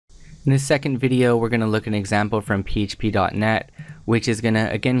In this second video, we're going to look at an example from PHP.net, which is going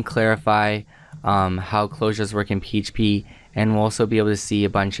to again clarify how closures work in PHP, and we'll also be able to see a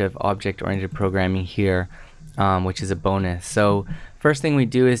bunch of object-oriented programming here, which is a bonus. So first thing we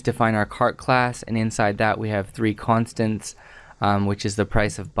do is define our cart class, and inside that we have three constants, which is the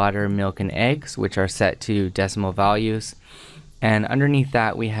price of butter, milk, and eggs, which are set to decimal values. And underneath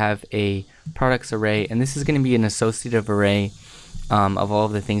that we have a products array, and this is going to be an associative array of all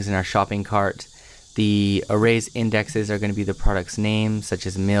of the things in our shopping cart. The array's indexes are going to be the product's name, such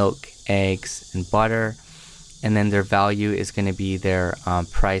as milk, eggs, and butter, and then their value is going to be their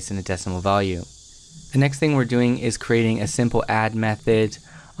price in a decimal value. The next thing we're doing is creating a simple add method.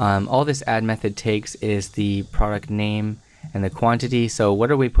 All this add method takes is the product name and the quantity. So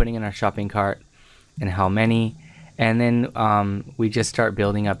what are we putting in our shopping cart and how many? And then we just start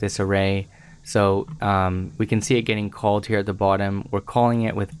building up this array. So we can see it getting called here at the bottom. We're calling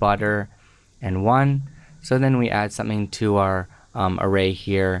it with butter and 1. So then we add something to our array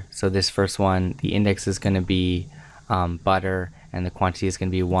here. So this first one, the index is going to be butter, and the quantity is going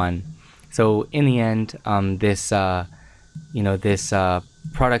to be 1. So in the end, this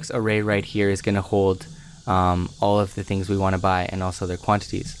products array right here is going to hold all of the things we want to buy and also their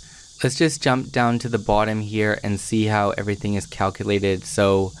quantities. Let's just jump down to the bottom here and see how everything is calculated.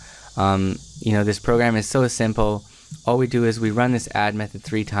 So this program is so simple. All we do is we run this add method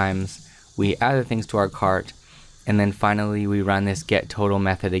 3 times, we add the things to our cart, and then finally we run this get total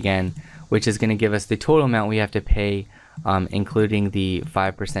method again, which is going to give us the total amount we have to pay, including the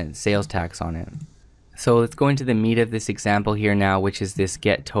 5% sales tax on it. So let's go into the meat of this example here now, which is this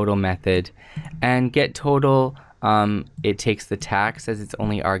get total method. And get total, it takes the tax as its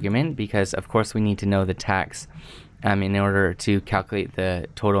only argument, because of course we need to know the tax in order to calculate the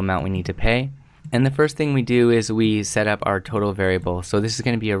total amount we need to pay. And the first thing we do is we set up our total variable. So this is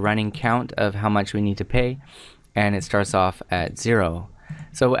going to be a running count of how much we need to pay, and it starts off at 0.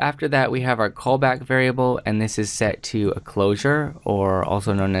 So after that we have our callback variable, and this is set to a closure, or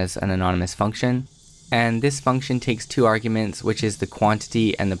also known as an anonymous function. And this function takes 2 arguments, which is the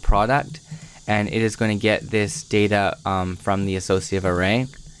quantity and the product, and it is going to get this data from the associative array.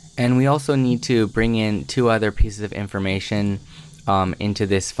 And we also need to bring in 2 other pieces of information into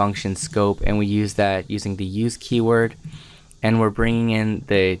this function scope, and we use that using the use keyword, and we're bringing in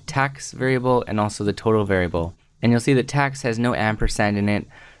the tax variable and also the total variable. And you'll see that tax has no ampersand in it,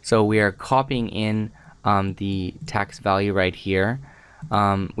 so we are copying in the tax value right here.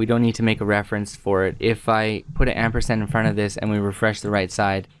 We don't need to make a reference for it. If I put an ampersand in front of this and we refresh the right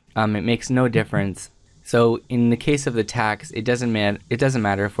side, it makes no difference. So in the case of the tax, it doesn't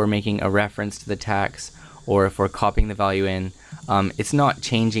matter if we're making a reference to the tax or if we're copying the value in. It's not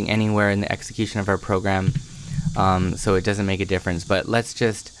changing anywhere in the execution of our program, so it doesn't make a difference. But let's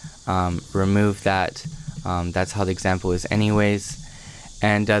just remove that. That's how the example is anyways.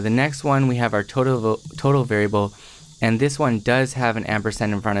 And the next one, we have our total variable, and this one does have an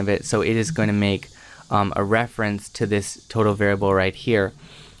ampersand in front of it, so it is going to make a reference to this total variable right here.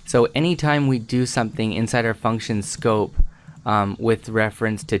 So anytime we do something inside our function scope with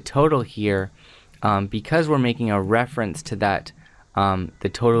reference to total here, because we're making a reference to that, the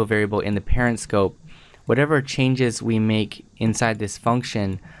total variable in the parent scope, whatever changes we make inside this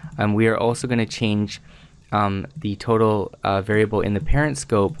function, we are also going to change the total variable in the parent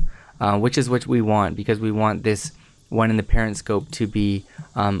scope, which is what we want, because we want this one in the parent scope to be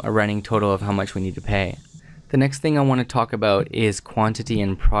a running total of how much we need to pay. The next thing I want to talk about is quantity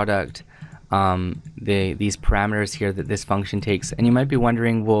and product, these parameters here that this function takes. And you might be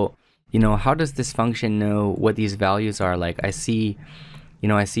wondering, well, how does this function know what these values are? Like I see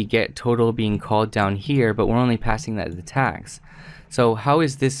get total being called down here, but we're only passing that to the tax. So how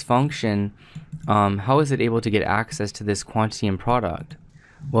is this function, how is it able to get access to this quantity and product?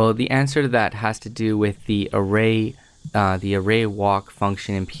 Well, the answer to that has to do with the ArrayWalk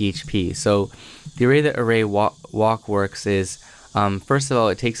function in PHP. So the way that ArrayWalk works is, first of all,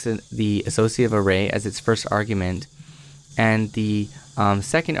 it takes the associative array as its first argument, and the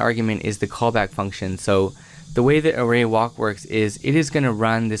second argument is the callback function. So the way that ArrayWalk works is it is going to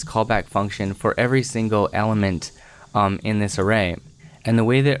run this callback function for every single element in this array. And the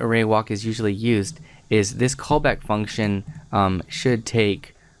way that ArrayWalk is usually used is this callback function should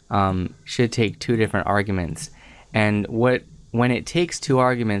take 2 different arguments. And when it takes 2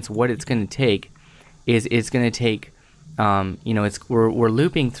 arguments, what it's going to take is it's going to take we're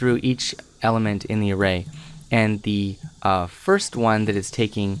looping through each element in the array, and the first one that it's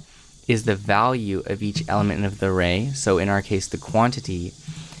taking is the value of each element of the array, so in our case the quantity,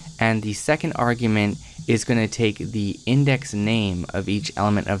 and the second argument is going to take the index name of each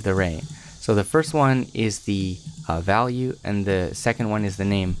element of the array. So the first one is the value, and the second one is the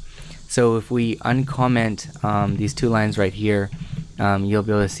name. So if we uncomment these two lines right here, you'll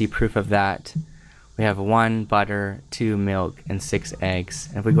be able to see proof of that. We have 1 butter, 2 milk, and 6 eggs.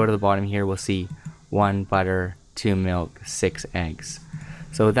 And if we go to the bottom here, we'll see 1 butter, 2 milk, 6 eggs.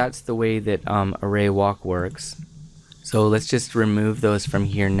 So that's the way that ArrayWalk works. So let's just remove those from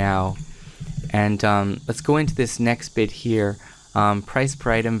here now. And let's go into this next bit here. Price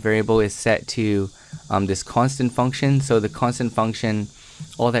per item variable is set to this constant function. So the constant function,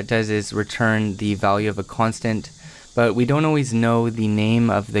 all that does is return the value of a constant, but we don't always know the name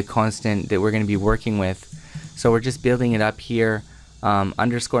of the constant that we're going to be working with. So we're just building it up here,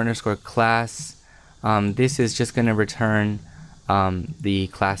 underscore underscore class. This is just going to return the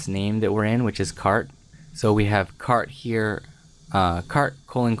class name that we're in, which is cart. So we have cart here, cart :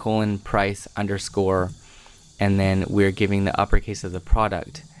 price underscore, and then we're giving the uppercase of the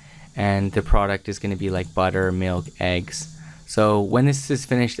product. And the product is going to be like butter, milk, eggs. So when this is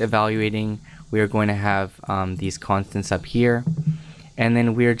finished evaluating, we are going to have these constants up here. And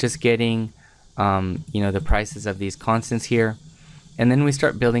then we're just getting the prices of these constants here. And then we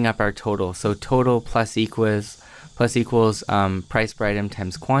start building up our total. So total plus equals price per item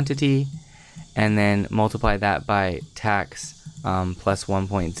times quantity, and then multiply that by tax plus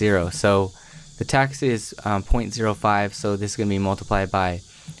 1.0. So the tax is 0.05, so this is going to be multiplied by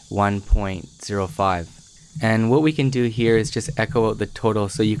 1.05. And what we can do here is just echo out the total,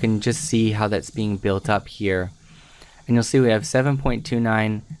 so you can just see how that's being built up here. And you'll see we have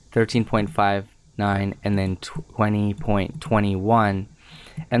 7.29, 13.59, and then 20.21.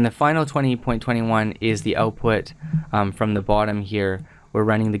 And the final 20.21 is the output from the bottom here. We're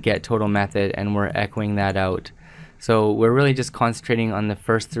running the get total method and we're echoing that out. So we're really just concentrating on the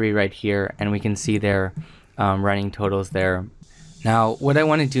first three right here, and we can see they're running totals there. Now what I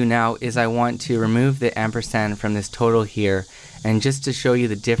want to do now is I want to remove the ampersand from this total here, and just to show you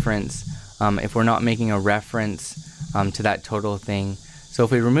the difference if we're not making a reference to that total thing. So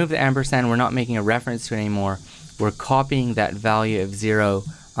if we remove the ampersand, we're not making a reference to it anymore. We're copying that value of 0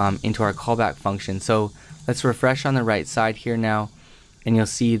 into our callback function. So let's refresh on the right side here now, and you'll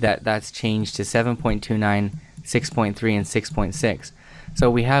see that that's changed to 7.29, 6.3, and 6.6. So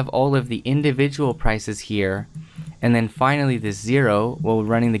we have all of the individual prices here, and then finally this 0, well, we're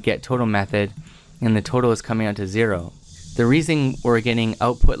running the get total method, and the total is coming out to 0. The reason we're getting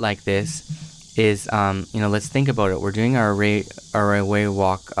output like this is, let's think about it. We're doing our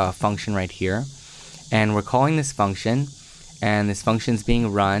ArrayWalk function right here, and we're calling this function, and this function's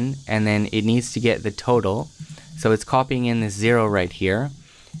being run, and then it needs to get the total. So it's copying in this 0 right here,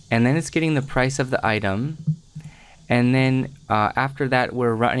 and then it's getting the price of the item, and then after that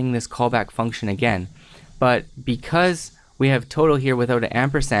we're running this callback function again. But because we have total here without an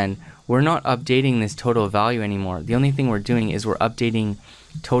ampersand, we're not updating this total value anymore. The only thing we're doing is we're updating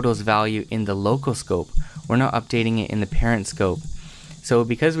total's value in the local scope. We're not updating it in the parent scope. So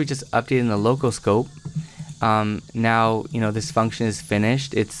because we just updated in the local scope, now this function is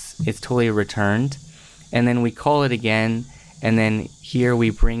finished. It's totally returned, and then we call it again, and then here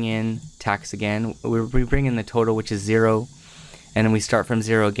we bring in tax again. We bring in the total, which is 0, and then we start from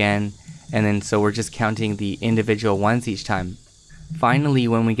 0 again, and then so we're just counting the individual ones each time. Finally,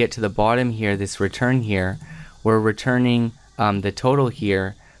 when we get to the bottom here, this return here, we're returning the total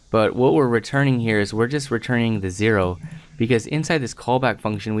here, but what we're returning here is we're just returning the 0, because inside this callback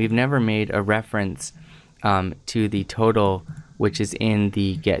function we've never made a reference to the total, which is in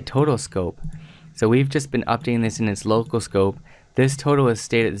the get total scope. So we've just been updating this in its local scope. This total has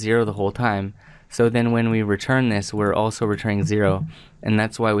stayed at 0 the whole time. So then when we return this, we're also returning 0, and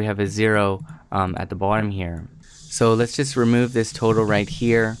that's why we have a 0 at the bottom here. So let's just remove this total right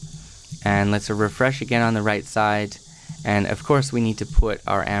here, and let's refresh again on the right side. And of course we need to put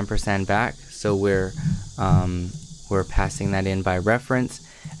our ampersand back, so we're passing that in by reference,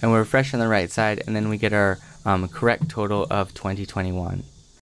 and we're refresh on the right side, and then we get our correct total of 2021.